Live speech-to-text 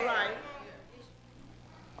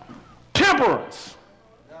Temperance.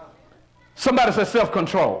 Somebody say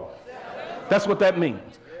self-control. That's what that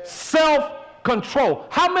means. Self-control.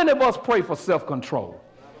 How many of us pray for self-control?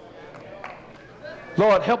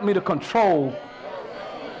 Lord, help me to control.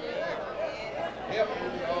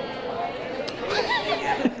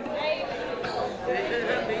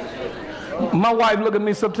 My wife look at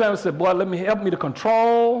me sometimes and said, boy, help me to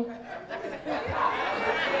control.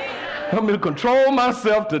 Help me to control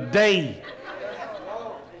myself today.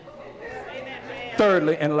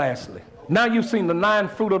 Thirdly and lastly. Now you've seen the 9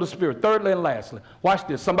 fruit of the Spirit. Thirdly and lastly. Watch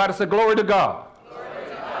this. Somebody say glory to God. Glory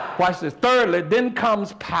to God. Watch this. Thirdly, then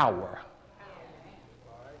comes power.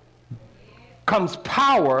 Comes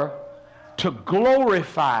power to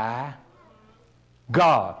glorify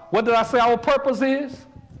God. What did I say our purpose is?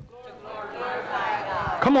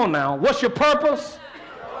 Come on now. What's your purpose?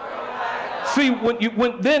 See,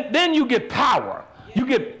 then you get power. You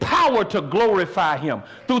get power to glorify him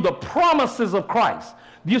through the promises of Christ.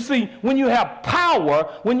 You see, when you have power,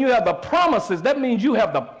 when you have the promises, that means you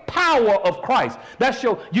have the power of Christ. That's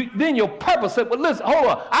then your purpose. Well, listen, hold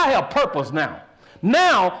on. I have purpose now.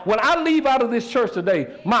 Now, when I leave out of this church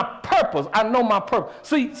today, my purpose, I know my purpose.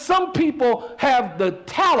 See, some people have the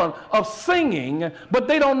talent of singing, but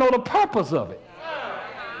they don't know the purpose of it.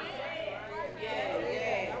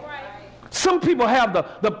 Some people have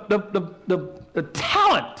the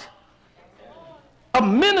talent of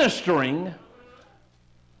ministering,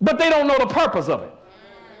 but they don't know the purpose of it.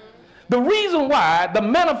 The reason why the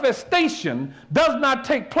manifestation does not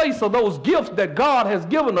take place of those gifts that God has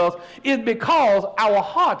given us is because our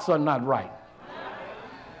hearts are not right.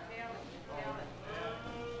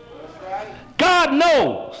 God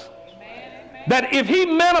knows that if he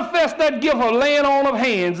manifests that gift of laying on of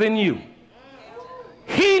hands in you,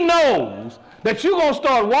 he knows that you're going to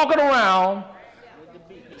start walking around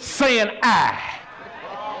saying, I.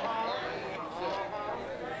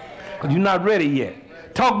 You're not ready yet.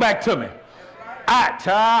 Talk back to me.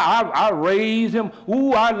 I raised him.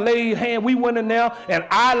 Ooh, I laid hand. We went in there and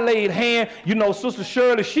I laid hand. You know, Sister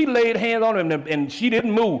Shirley, she laid hands on him and she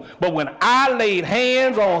didn't move. But when I laid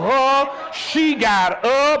hands on her, she got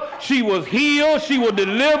up. She was healed. She was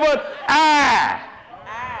delivered.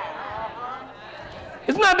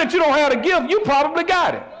 It's not that you don't have the gift. You probably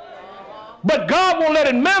got it. But God won't let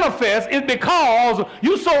it manifest. It's because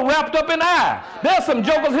you're so wrapped up in I. There's some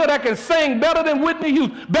jokers here that can sing better than Whitney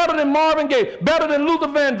Houston, better than Marvin Gaye, better than Luther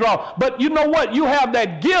Vandross. But you know what? You have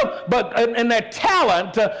that gift and that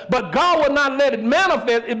talent, but God will not let it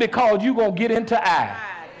manifest. It's because you're going to get into I.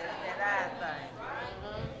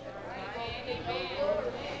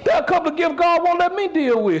 There are a couple of gifts God won't let me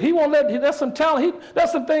deal with. He won't let, there's some talent,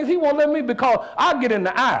 there's some things he won't let me because I get in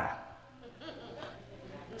the I.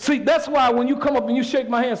 See, that's why when you come up and you shake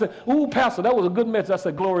my hand and say, ooh, Pastor, that was a good message. I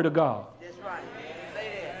said, glory to God. That's right.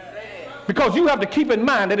 Say that. Because you have to keep in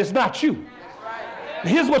mind that it's not you. Right.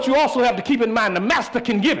 Here's what you also have to keep in mind. The master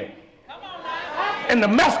can give it. And the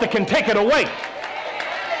master can take it away.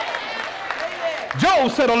 Job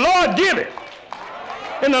said, the Lord give it.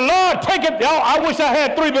 And the Lord take it. Oh, I wish I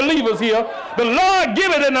had 3 believers here. The Lord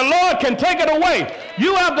give it and the Lord can take it away.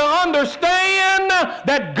 You have to understand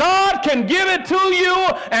that God can give it to you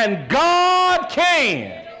and God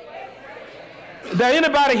can. Is there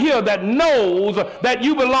anybody here that knows that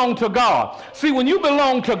you belong to God? See, when you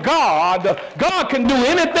belong to God, God can do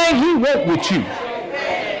anything he wants with you.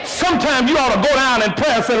 Sometimes you ought to go down in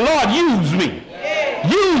prayer and say, Lord, use me.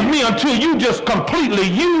 Use me until you just completely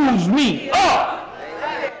use me up.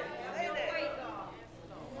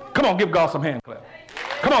 Come on, give God some hand clap.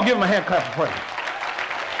 Come on, give him a hand clap for praise.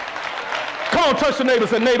 Come on, touch the neighbor and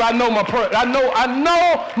say, neighbor, I know my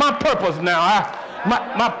purpose now.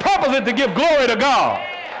 My purpose is to give glory to God.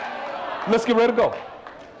 Let's get ready to go.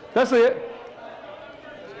 That's it.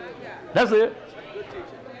 That's it.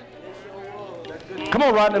 Come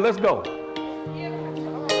on, Rodney, let's go.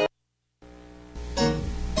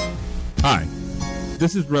 Hi,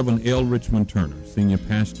 this is Reverend L. Richmond Turner, Senior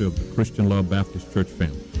Pastor of the Christian Love Baptist Church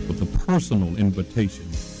family, with a personal invitation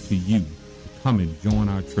to you to come and join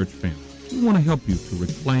our church family. We want to help you to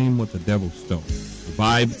reclaim what the devil stole,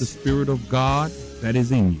 revive the Spirit of God that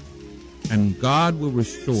is in you, and God will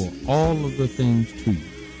restore all of the things to you.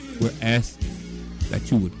 We're asking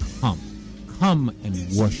that you would come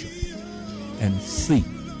and worship and see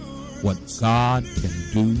what God can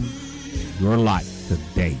do in your life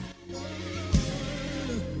today.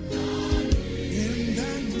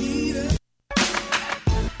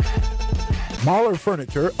 Mahler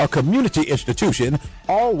Furniture, a community institution,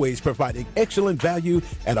 always providing excellent value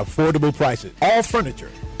at affordable prices. All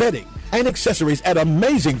furniture, bedding, and accessories at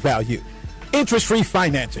amazing value. Interest-free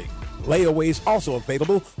financing. Layaways also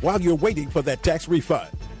available while you're waiting for that tax refund.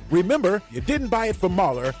 Remember, you didn't buy it from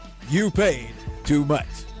Marler, you paid too much.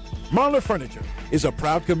 Marler Furniture is a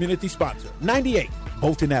proud community sponsor. 98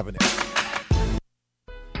 Bolton Avenue.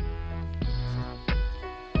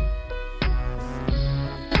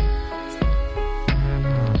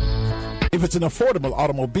 If it's an affordable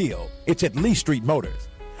automobile, it's at Lee Street Motors.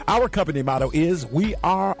 Our company motto is, we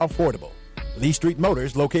are affordable. Lee Street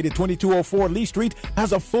Motors, located 2204 Lee Street,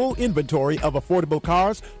 has a full inventory of affordable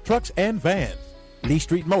cars, trucks, and vans. Lee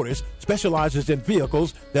Street Motors specializes in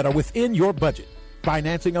vehicles that are within your budget.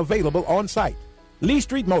 Financing available on site. Lee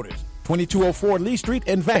Street Motors, 2204 Lee Street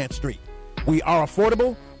and Vance Street. We are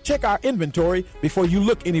affordable. Check our inventory before you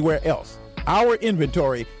look anywhere else. Our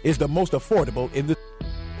inventory is the most affordable in the...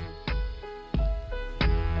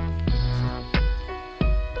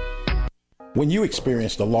 When you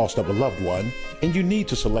experience the loss of a loved one and you need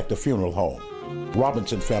to select a funeral home,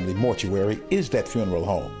 Robinson Family Mortuary is that funeral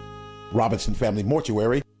home. Robinson Family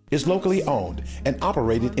Mortuary is locally owned and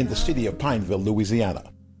operated in the city of Pineville, Louisiana.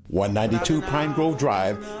 192 Pine Grove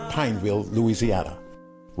Drive, Pineville, Louisiana.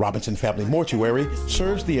 Robinson Family Mortuary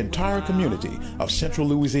serves the entire community of central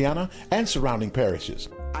Louisiana and surrounding parishes,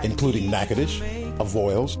 including Natchitoches,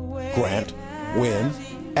 Avoyelles, Grant, Wynne,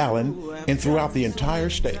 Allen, and throughout the entire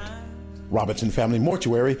state. Robinson Family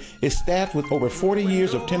Mortuary is staffed with over 40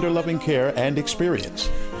 years of tender loving care and experience.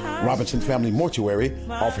 Robinson Family Mortuary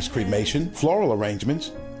offers cremation, floral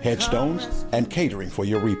arrangements, headstones, and catering for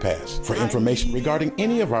your repast. For information regarding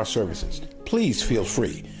any of our services, please feel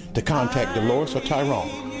free to contact Dolores or Tyrone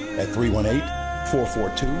at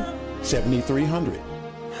 318-442-7300.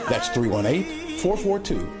 That's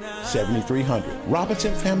 318-442-7300.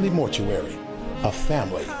 Robinson Family Mortuary, a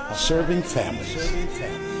family serving families.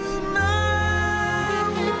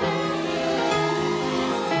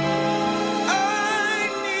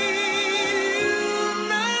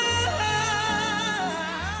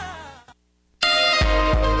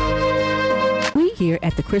 Here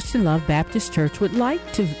at the Christian Love Baptist Church would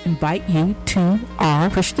like to invite you to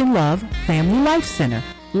our Christian Love Family Life Center,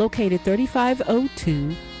 located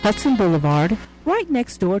 3502 Hudson Boulevard, right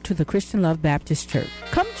next door to the Christian Love Baptist Church.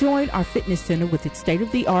 Come join our fitness center with its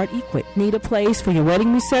state-of-the-art equipment. Need a place for your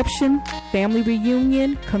wedding reception, family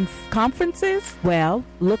reunion, conferences? Well,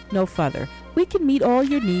 look no further. We can meet all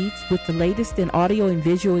your needs with the latest in audio and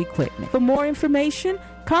visual equipment. For more information,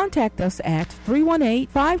 contact us at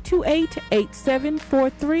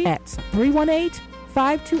 318-528-8743. That's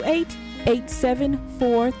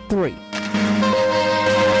 318-528-8743.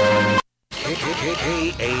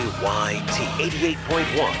 KAYT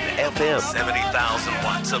 88.1 FM, 70,000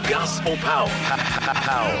 watts of gospel power.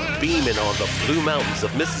 Beaming on the Blue Mountains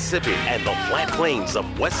of Mississippi and the flat plains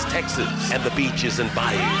of West Texas and the beaches and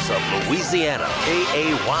bayous of Louisiana.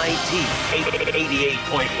 KAYT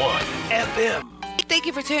 88.1 FM. Thank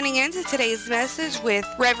you for tuning in to today's message with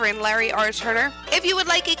Reverend Larry R. Turner. If you would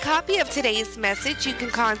like a copy of today's message, you can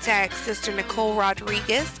contact Sister Nicole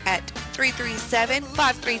Rodriguez at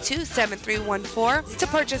 337-532-7314 to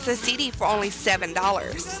purchase a CD for only $7.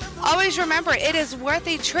 Always remember, it is worth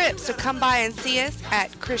a trip, so come by and see us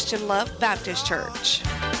at Christian Love Baptist Church.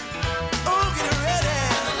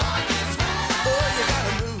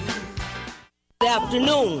 Good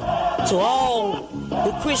afternoon to all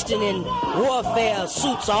the Christian and warfare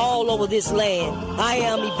suits all over this land. I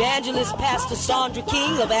am Evangelist Pastor Sandra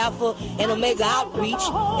King of Alpha and Omega Outreach,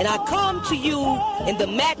 and I come to you in the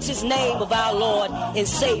matchless name of our Lord and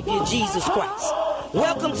Savior Jesus Christ.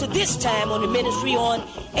 Welcome to This Time on the Ministry on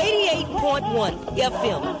 88.1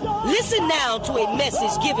 FM. Listen now to a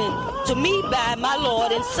message given to me by my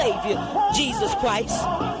Lord and Savior Jesus Christ.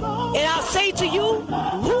 And I'll say to you,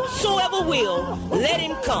 whosoever will, let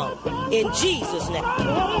him come. In Jesus' name.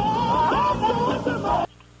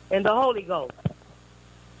 And the Holy Ghost.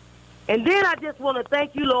 And then I just want to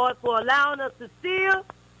thank you, Lord, for allowing us to still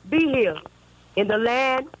be here in the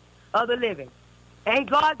land of the living. Ain't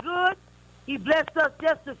God good? He blessed us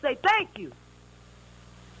just to say thank you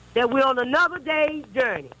that we're on another day's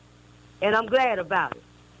journey. And I'm glad about it.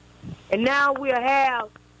 And now we'll have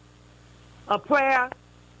a prayer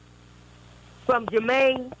from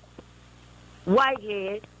Jermaine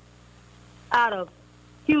Whitehead out of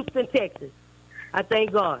Houston, Texas. I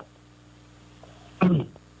thank God.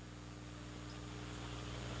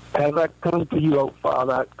 As I come to you, oh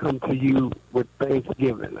Father, I come to you with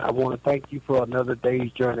thanksgiving. I want to thank you for another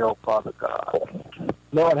day's journey, oh Father God.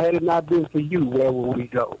 Lord, had it not been for you, where will we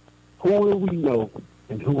go? Who will we know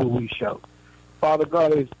and who will we show? Father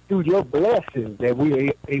God, it's through your blessing that we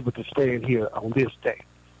are able to stand here on this day.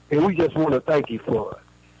 And we just want to thank you for it.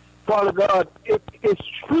 Father God, it's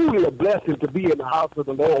truly a blessing to be in the house of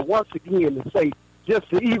the Lord once again, to say, just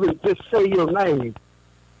say your name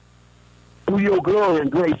through your glory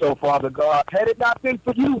and grace, oh Father God. Had it not been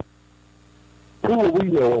for you, who would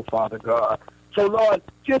we know, oh Father God? So Lord,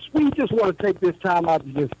 we just want to take this time out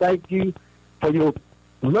to just thank you for your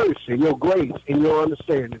mercy, your grace, and your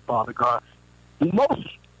understanding, Father God. Most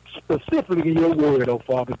specifically your word, oh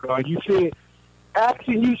Father God. You said,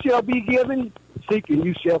 asking you shall be given, seeking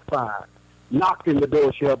you shall find. Knocking the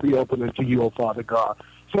door shall be open unto you, oh Father God.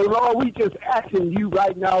 So Lord, we just asking you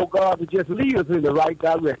right now, oh God, to just lead us in the right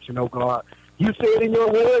direction, oh God. You said in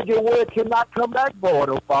your word cannot come back void,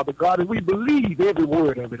 oh Father God, and we believe every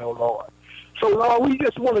word of it, oh Lord. So Lord, we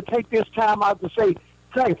just want to take this time out to say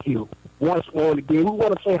thank you once more again. We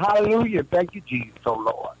want to say hallelujah, thank you, Jesus, oh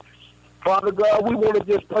Lord. Father God, we want to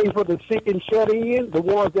just pray for the sick and shut in, the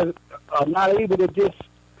ones that are not able to just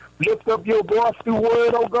lift up your voice through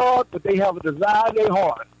word, oh God, but they have a desire in their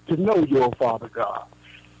heart to know you, oh Father God.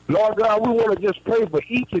 Lord God, we want to just pray for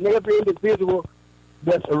each and every individual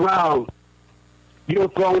that's around your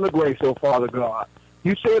throne of grace, oh Father God.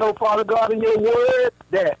 You said, oh Father God, in your word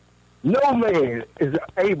that no man is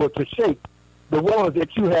able to shake the ones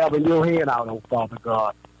that you have in your hand out, oh Father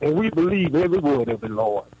God. And we believe every word of it,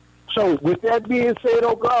 Lord. So with that being said,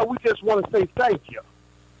 oh God, we just want to say thank you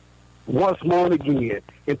once more and again.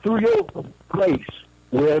 And through your grace,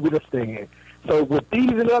 we're able to stand. So with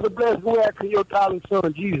these and other blessings, we ask in your darling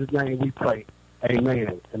Son, Jesus' name, we pray.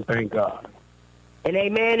 Amen. And thank God. And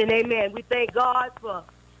amen and amen. We thank God for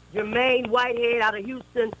Jermaine Whitehead out of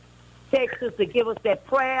Houston, Texas, to give us that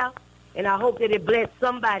prayer. And I hope that it blessed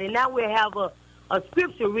somebody. Now we'll have a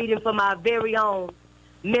scripture reading from our very own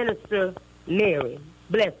Minister Mary.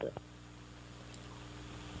 Bless her.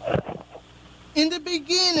 In the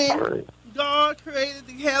beginning, God created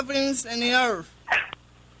the heavens and the earth.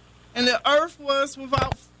 And the earth was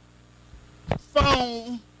without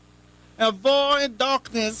form, and void and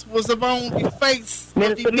darkness was upon the face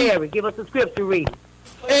Minister of the Mary, give us a scripture reading.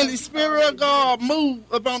 And the Spirit of God moved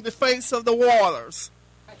upon the face of the waters.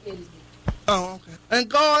 Oh, okay. And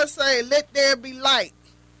God said, let there be light.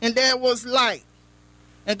 And there was light.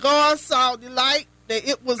 And God saw the light, that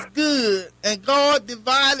it was good. And God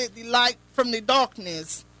divided the light from the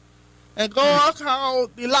darkness. And God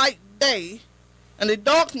called the light day, and the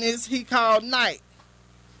darkness he called night.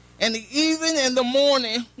 And the evening and the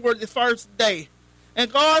morning were the first day.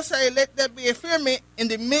 And God said, let there be a firmament in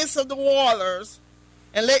the midst of the waters,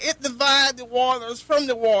 and let it divide the waters from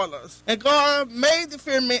the waters. And God made the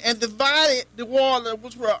firmament and divided the waters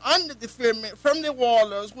which were under the firmament from the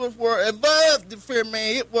waters which were above the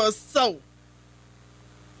firmament. It was so.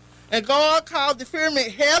 And God called the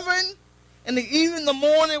firmament heaven, and the evening and the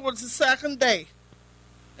morning was the second day.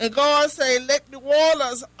 And God said, let the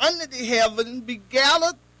waters under the heaven be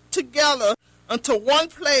gathered together unto one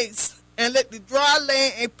place, and let the dry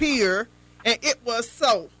land appear, and it was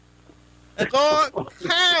so. And God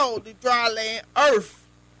called the dry land earth,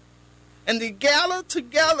 and the gathered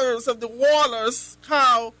togethers of the waters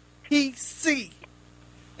called he sea.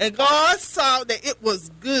 And God saw that it was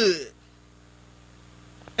good.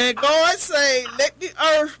 And God said, let the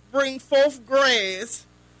earth bring forth grass,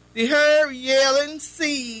 the herb yielding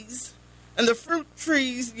seeds, and the fruit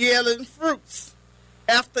trees yielding fruits,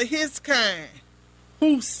 after his kind,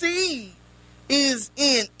 whose seed is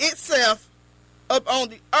in itself upon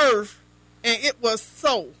the earth, and it was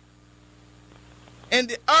so. And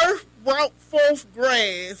the earth brought forth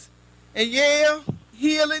grass, and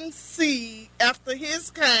yielding seed after his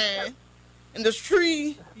kind, and the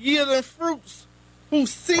tree yielding fruits,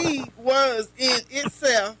 whose seed was in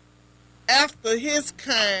itself after his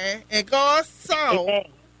kind. And God saw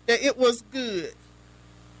that it was good.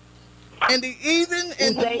 And the evening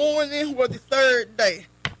and the morning were the third day.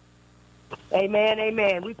 Amen,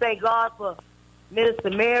 amen. We thank God for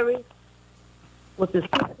Minister Mary with the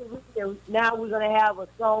scripture reading. Now we're going to have a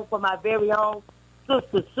song from our very own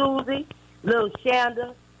Sister Susie, Little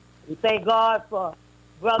Shanda. We thank God for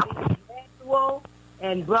Brother Emmanuel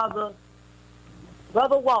and Brother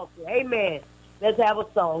Walter. Amen. Let's have a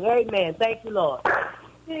song. Amen. Thank you, Lord.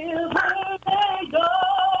 Silver and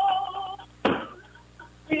gold,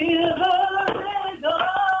 silver and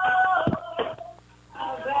gold,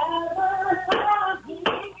 I'd rather have thee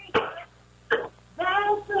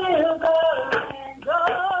than silver and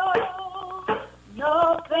gold.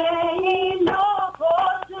 No pain, no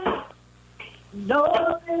fortune,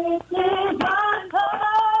 no sickness.